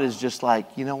 And God is just like,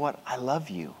 you know what? I love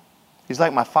you. He's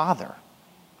like my Father.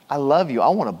 I love you. I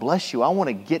want to bless you. I want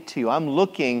to get to you. I'm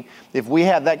looking, if we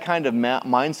have that kind of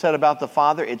mindset about the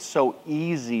Father, it's so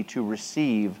easy to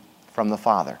receive from the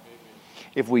Father.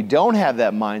 If we don't have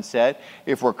that mindset,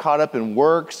 if we're caught up in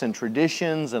works and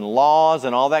traditions and laws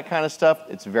and all that kind of stuff,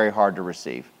 it's very hard to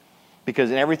receive.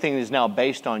 Because everything is now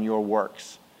based on your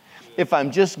works. If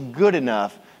I'm just good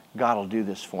enough, God will do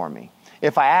this for me.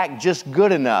 If I act just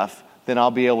good enough, then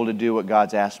I'll be able to do what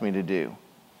God's asked me to do.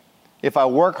 If I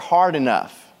work hard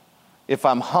enough, if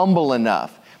I'm humble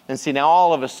enough. And see, now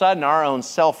all of a sudden our own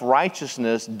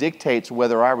self-righteousness dictates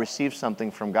whether I receive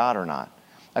something from God or not.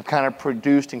 I've kind of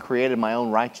produced and created my own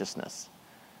righteousness.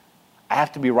 I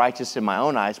have to be righteous in my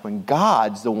own eyes when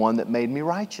God's the one that made me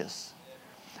righteous.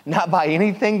 Not by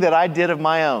anything that I did of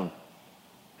my own.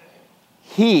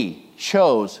 He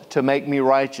chose to make me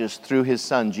righteous through His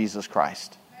Son, Jesus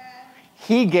Christ.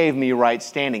 He gave me right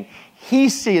standing. He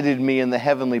seated me in the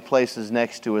heavenly places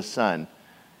next to His Son.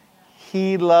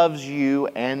 He loves you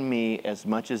and me as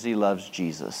much as He loves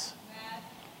Jesus.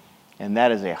 And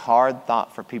that is a hard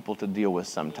thought for people to deal with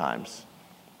sometimes.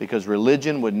 Because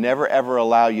religion would never ever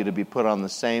allow you to be put on the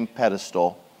same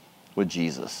pedestal with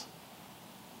Jesus.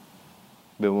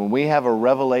 But when we have a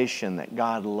revelation that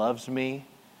God loves me,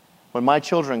 when my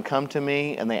children come to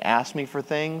me and they ask me for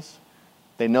things,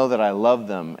 they know that I love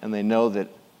them and they know that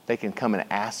they can come and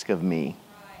ask of me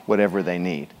whatever they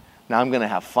need. Now I'm going to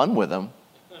have fun with them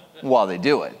while they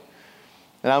do it.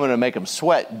 And I'm going to make them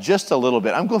sweat just a little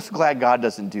bit. I'm glad God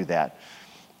doesn't do that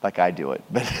like I do it.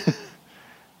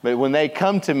 But when they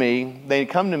come to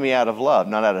me out of love,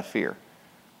 not out of fear.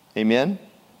 Amen?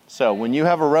 So when you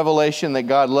have a revelation that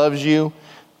God loves you,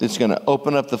 it's going to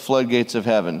open up the floodgates of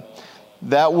heaven.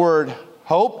 That word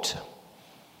hoped.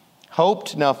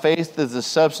 Now faith is the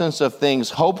substance of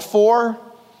things hoped for.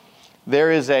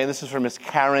 This is from Miss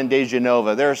Karen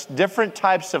DeGenova. There's different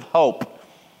types of hope.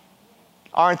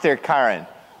 Aren't there, Karen?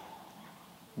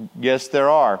 Yes, there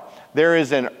are. There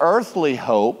is an earthly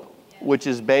hope, which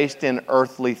is based in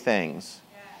earthly things.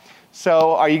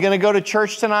 So, are you going to go to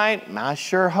church tonight? I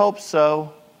sure hope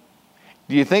so.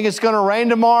 Do you think it's going to rain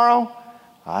tomorrow?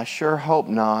 I sure hope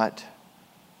not.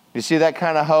 You see that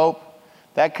kind of hope?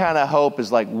 That kind of hope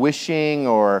is like wishing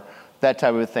or that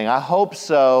type of thing. I hope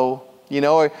so. You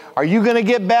know, are you going to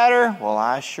get better? Well,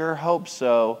 I sure hope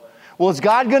so. Well, is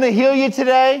God going to heal you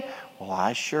today? Well,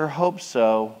 I sure hope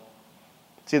so.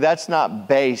 See, that's not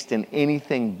based in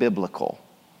anything biblical.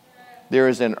 There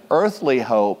is an earthly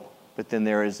hope, but then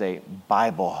there is a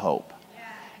Bible hope.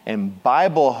 And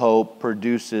Bible hope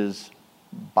produces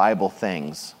Bible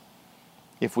things.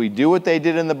 If we do what they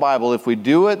did in the Bible, if we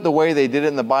do it the way they did it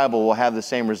in the Bible, we'll have the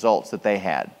same results that they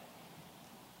had.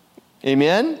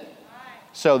 Amen?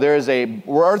 So there is a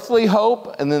earthly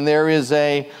hope, and then there is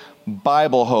a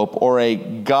Bible hope or a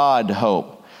God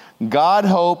hope. God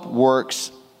hope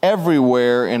works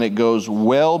everywhere, and it goes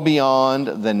well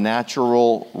beyond the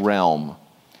natural realm.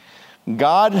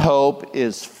 God hope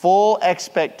is full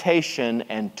expectation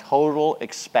and total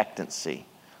expectancy.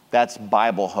 That's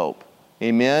Bible hope.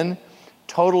 Amen?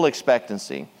 Total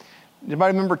expectancy.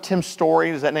 Anybody remember Tim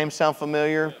Story? Does that name sound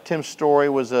familiar? Tim Story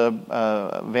was an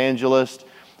evangelist.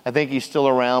 I think he's still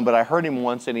around, but I heard him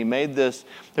once and he made this.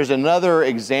 There's another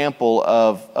example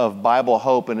of Bible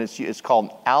hope, and it's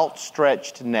called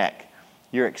outstretched neck.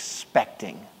 You're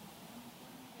expecting.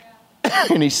 Yeah.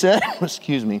 And he said,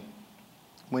 excuse me,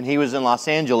 when he was in Los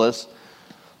Angeles,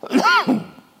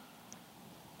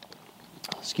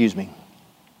 excuse me,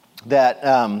 that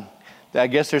I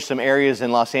guess there's some areas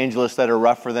in Los Angeles that are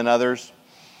rougher than others.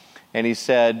 And he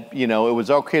said, you know, it was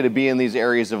okay to be in these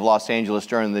areas of Los Angeles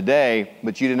during the day,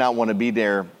 but you did not want to be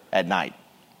there at night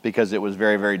because it was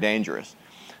very, very dangerous.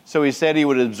 So he said he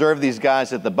would observe these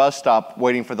guys at the bus stop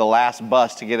waiting for the last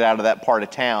bus to get out of that part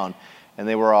of town. And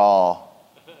they were all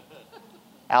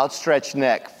outstretched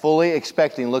neck, fully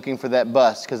expecting, looking for that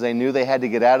bus because they knew they had to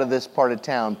get out of this part of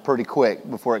town pretty quick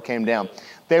before it came down.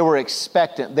 They were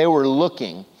expectant. They were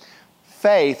looking.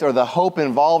 Faith, or the hope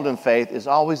involved in faith, is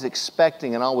always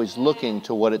expecting and always looking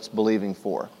to what it's believing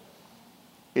for.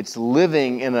 It's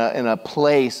living in a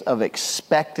place of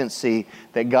expectancy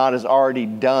that God has already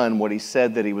done what He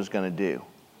said that He was going to do.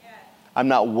 I'm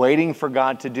not waiting for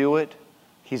God to do it.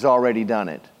 He's already done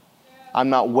it. I'm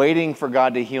not waiting for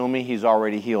God to heal me. He's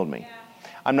already healed me.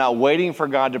 I'm not waiting for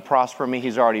God to prosper me.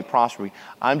 He's already prospered me.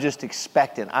 I'm just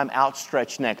expectant. I'm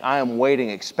outstretched neck. I am waiting,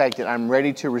 expectant. I'm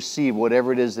ready to receive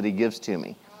whatever it is that He gives to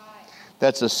me.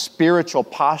 That's a spiritual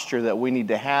posture that we need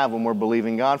to have when we're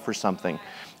believing God for something.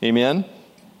 Amen?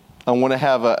 I want to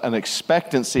have an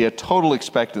expectancy, a total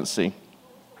expectancy.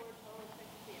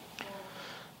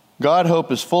 God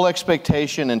hope is full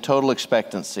expectation and total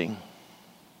expectancy.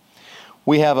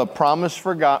 We have a promise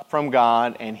from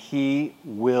God, and He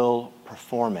will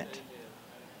perform it.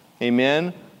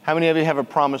 Amen? How many of you have a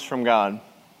promise from God?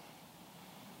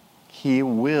 He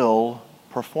will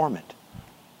perform it.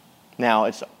 Now,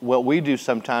 it's what we do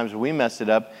sometimes when we mess it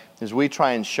up is we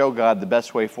try and show God the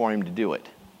best way for Him to do it.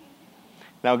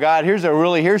 Now, God,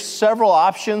 here's several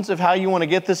options of how you want to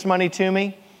get this money to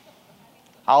me.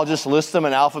 I'll just list them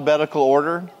in alphabetical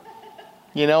order.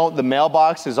 You know, the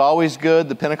mailbox is always good.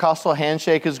 The Pentecostal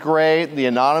handshake is great. The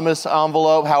anonymous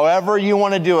envelope. However you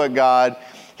want to do it, God,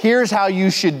 here's how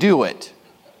you should do it.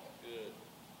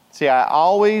 See, I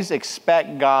always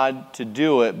expect God to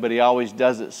do it, but He always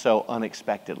does it so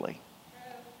unexpectedly.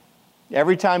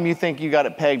 Every time you think you got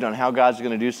it pegged on how God's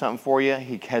going to do something for you,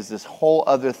 He has this whole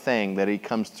other thing that He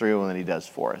comes through and that He does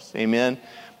for us. Amen?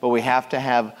 But we have to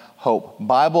have hope.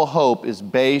 Bible hope is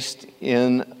based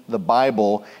in the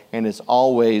Bible and is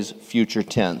always future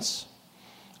tense.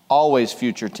 Always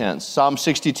future tense. Psalm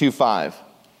 62:5.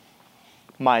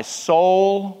 My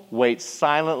soul waits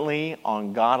silently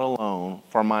on God alone,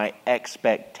 for my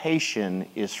expectation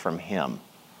is from Him.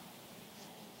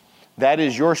 That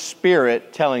is your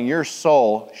spirit telling your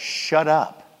soul, shut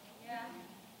up. Yeah.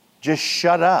 Just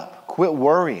shut up. Quit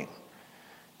worrying.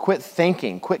 Quit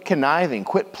thinking. Quit conniving.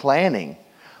 Quit planning.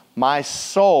 My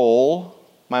soul,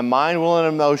 my mind, will, and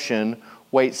emotion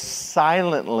waits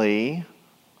silently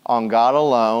on God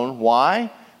alone.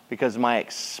 Why? Because my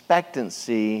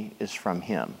expectancy is from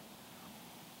Him.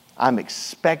 I'm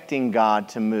expecting God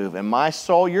to move. And my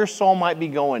soul, your soul might be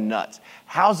going nuts.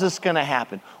 How's this going to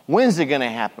happen? When's it going to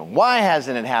happen? Why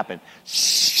hasn't it happened?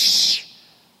 Shh.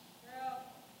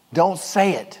 Don't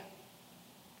say it.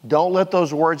 Don't let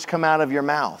those words come out of your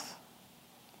mouth.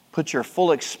 Put your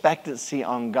full expectancy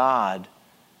on God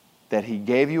that He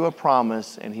gave you a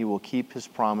promise and He will keep His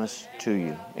promise to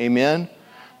you. Amen?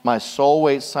 My soul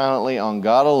waits silently on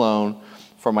God alone,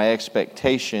 for my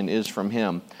expectation is from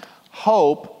Him.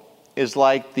 Hope is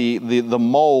like the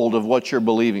mold of what you're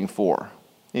believing for.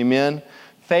 Amen?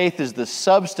 Faith is the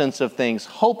substance of things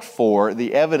hoped for,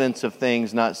 the evidence of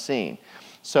things not seen.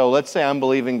 So let's say I'm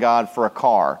believing God for a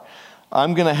car.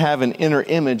 I'm going to have an inner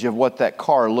image of what that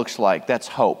car looks like. That's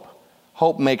hope.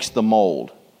 Hope makes the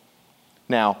mold.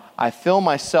 Now, I fill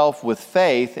myself with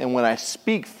faith, and when I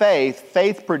speak faith,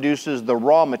 faith produces the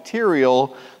raw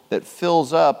material that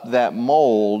fills up that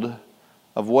mold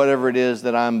of whatever it is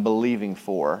that I'm believing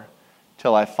for,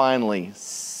 till I finally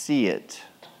see it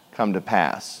come to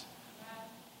pass.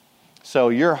 So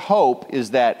your hope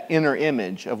is that inner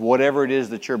image of whatever it is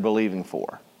that you're believing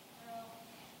for.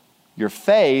 Your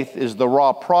faith is the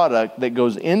raw product that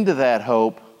goes into that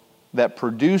hope that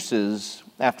produces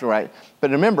after.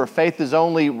 But remember, faith is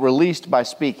only released by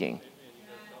speaking.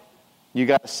 You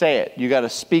got to say it. You got to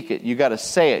speak it. You got to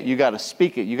say it. You got to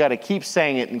speak it. You got to keep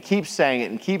saying it and keep saying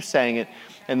it and keep saying it.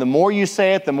 And the more you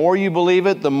say it, the more you believe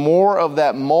it, the more of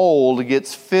that mold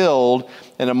gets filled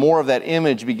and the more of that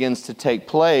image begins to take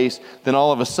place. Then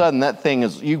all of a sudden that thing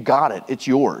is, you got it. It's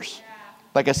yours.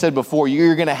 Like I said before,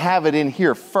 you're going to have it in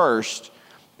here first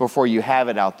before you have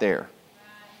it out there.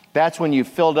 That's when you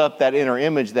filled up that inner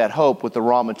image, that hope, with the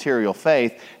raw material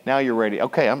faith. Now you're ready.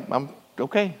 Okay,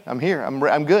 I'm here.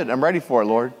 I'm good. I'm ready for it,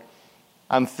 Lord.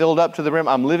 I'm filled up to the rim.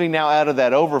 I'm living now out of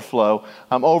that overflow.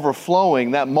 I'm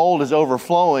overflowing. That mold is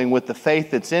overflowing with the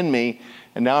faith that's in me.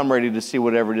 And now I'm ready to see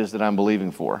whatever it is that I'm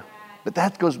believing for. But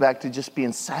that goes back to just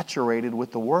being saturated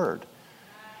with the Word.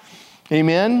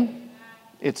 Amen?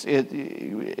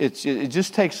 It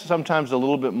just takes sometimes a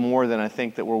little bit more than I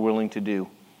think that we're willing to do.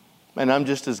 And I'm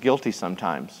just as guilty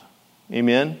sometimes.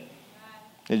 Amen?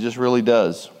 It just really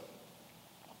does.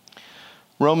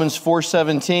 Romans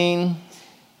 4:17.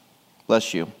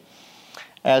 Bless you.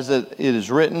 As it is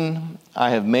written, I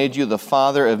have made you the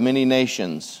father of many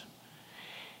nations.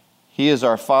 He is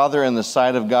our Father in the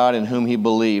sight of God in whom He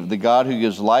believed, the God who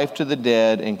gives life to the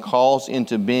dead and calls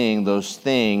into being those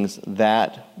things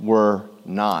that were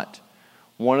not.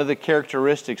 One of the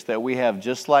characteristics that we have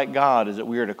just like God is that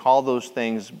we are to call those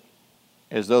things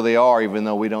as though they are, even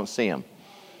though we don't see them.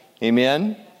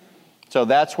 Amen? So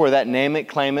that's where that name it,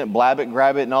 claim it, blab it,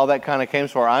 grab it, and all that kind of came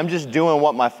from. I'm just doing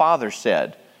what my Father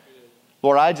said.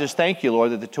 Lord, I just thank you,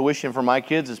 Lord, that the tuition for my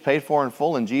kids is paid for in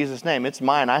full in Jesus' name. It's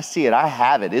mine. I see it. I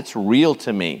have it. It's real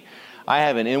to me. I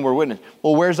have an inward witness.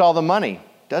 Well, where's all the money?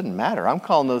 Doesn't matter. I'm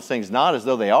calling those things not as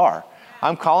though they are.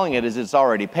 I'm calling it as it's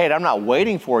already paid. I'm not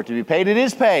waiting for it to be paid. It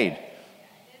is paid.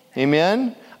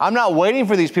 Amen? I'm not waiting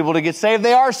for these people to get saved.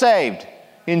 They are saved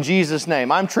in Jesus'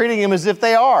 name. I'm treating them as if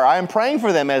they are. I am praying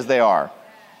for them as they are.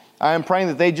 I am praying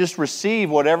that they just receive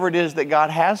whatever it is that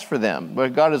God has for them,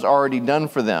 what God has already done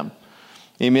for them.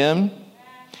 Amen?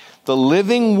 The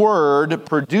living word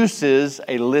produces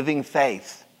a living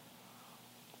faith.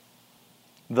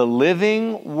 The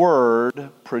living word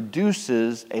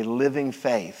produces a living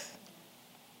faith.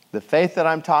 The faith that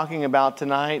I'm talking about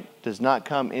tonight does not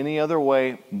come any other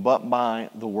way but by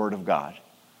the Word of God.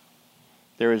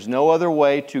 There is no other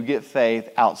way to get faith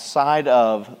outside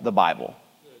of the Bible.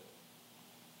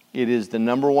 It is the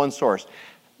number one source.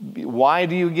 Why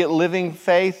do you get living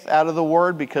faith out of the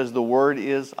Word? Because the Word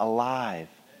is alive.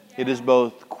 It is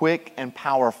both quick and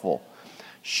powerful,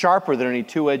 sharper than any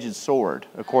two-edged sword,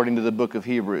 according to the book of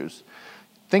Hebrews.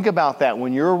 Think about that.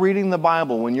 When you're reading the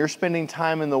Bible, when you're spending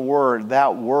time in the Word,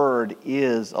 that Word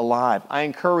is alive. I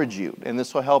encourage you, and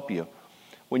this will help you.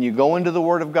 When you go into the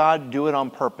Word of God, do it on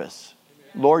purpose.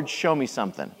 Lord, show me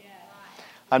something.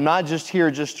 I'm not just here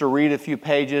just to read a few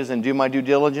pages and do my due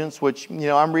diligence, which,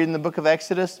 I'm reading the book of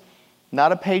Exodus.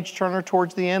 Not a page turner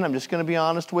towards the end. I'm just going to be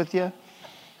honest with you.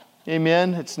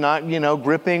 Amen. It's not,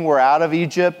 gripping. We're out of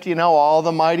Egypt, all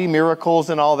the mighty miracles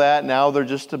and all that. Now they're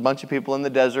just a bunch of people in the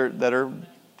desert that are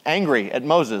angry at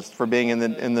Moses for being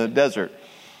in the desert.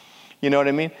 You know what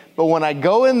I mean? But when I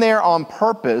go in there on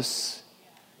purpose,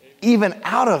 even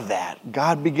out of that,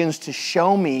 God begins to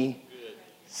show me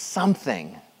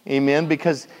something. Amen?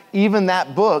 Because even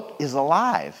that book is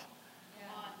alive.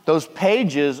 Those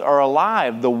pages are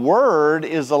alive. The Word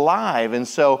is alive. And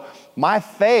so my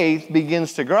faith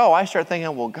begins to grow. I start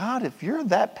thinking, well, God, if you're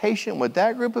that patient with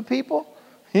that group of people,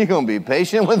 you're going to be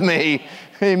patient with me.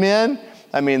 Amen?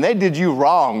 They did you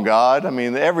wrong, God.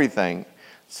 Everything.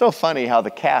 It's so funny how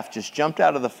the calf just jumped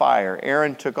out of the fire.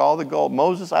 Aaron took all the gold.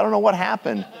 Moses, I don't know what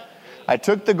happened. I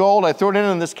took the gold, I threw it in,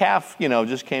 and this calf,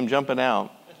 just came jumping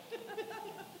out.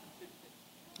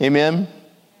 Amen?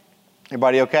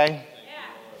 Everybody okay? Yeah.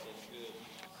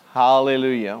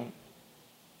 Hallelujah.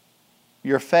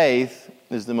 Your faith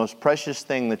is the most precious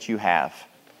thing that you have.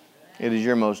 It is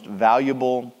your most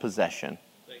valuable possession.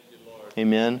 Thank you, Lord.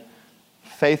 Amen?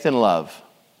 Faith and love.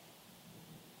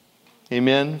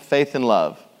 Amen? Faith and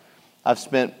love. I've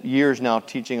spent years now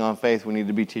teaching on faith. We need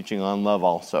to be teaching on love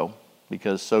also,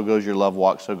 because so goes your love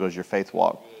walk, so goes your faith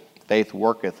walk. Faith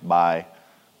worketh by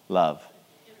love.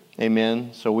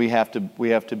 Amen. So we have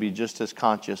to be just as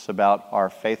conscious about our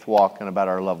faith walk and about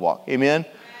our love walk. Amen.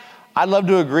 I'd love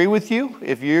to agree with you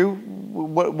if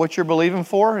what you're believing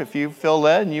for. If you feel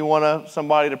led and you want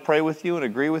somebody to pray with you and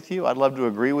agree with you, I'd love to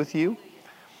agree with you.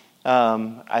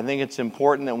 I think it's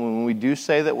important that when we do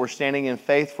say that we're standing in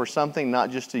faith for something,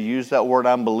 not just to use that word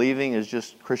 "I'm believing" as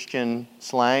just Christian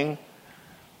slang.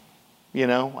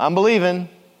 I'm believing.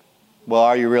 Well,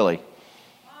 are you really?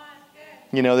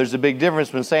 There's a big difference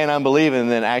between saying I'm believing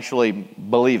and then actually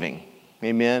believing.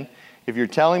 Amen? If you're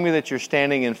telling me that you're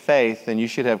standing in faith, then you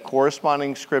should have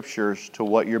corresponding scriptures to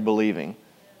what you're believing.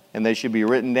 And they should be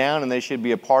written down, and they should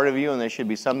be a part of you, and they should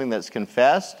be something that's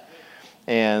confessed.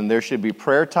 And there should be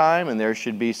prayer time, and there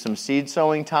should be some seed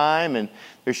sowing time, and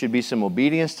there should be some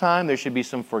obedience time. There should be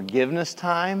some forgiveness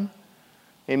time.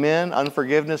 Amen?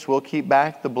 Unforgiveness will keep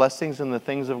back the blessings and the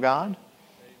things of God.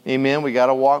 Amen? We got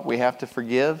to walk. We have to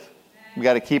forgive. We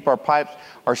got to keep our pipes,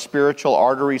 our spiritual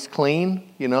arteries clean,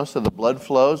 so the blood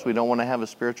flows. We don't want to have a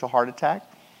spiritual heart attack.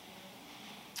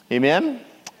 Amen?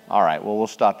 All right, well, we'll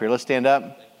stop here. Let's stand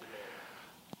up.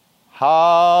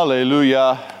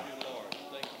 Hallelujah.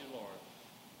 Thank you, Lord.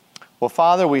 Well,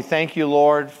 Father, we thank you,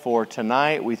 Lord, for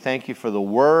tonight. We thank you for the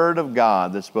Word of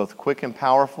God that's both quick and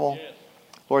powerful. Yes.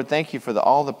 Lord, thank you for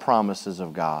all the promises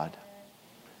of God.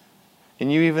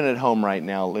 And you even at home right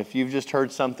now, if you've just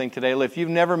heard something today, if you've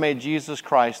never made Jesus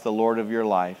Christ the Lord of your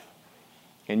life,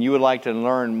 and you would like to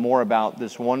learn more about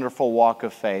this wonderful walk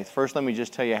of faith, first let me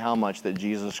just tell you how much that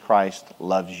Jesus Christ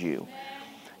loves you.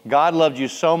 God loved you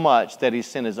so much that He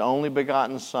sent His only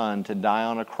begotten Son to die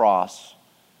on a cross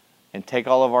and take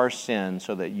all of our sins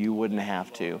so that you wouldn't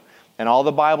have to. And all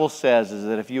the Bible says is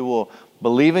that if you will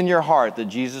believe in your heart that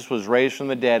Jesus was raised from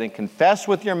the dead and confess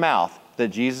with your mouth that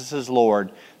Jesus is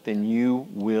Lord, then you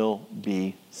will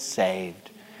be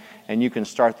saved. And you can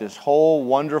start this whole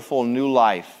wonderful new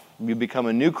life. You become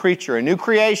a new creature, a new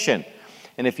creation.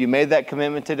 And if you made that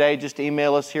commitment today, just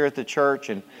email us here at the church,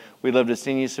 and we'd love to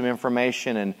send you some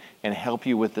information and help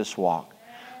you with this walk.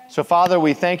 So, Father,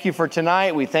 we thank you for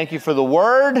tonight. We thank you for the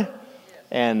word,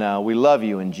 and we love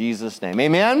you in Jesus' name.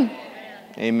 Amen?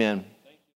 Amen.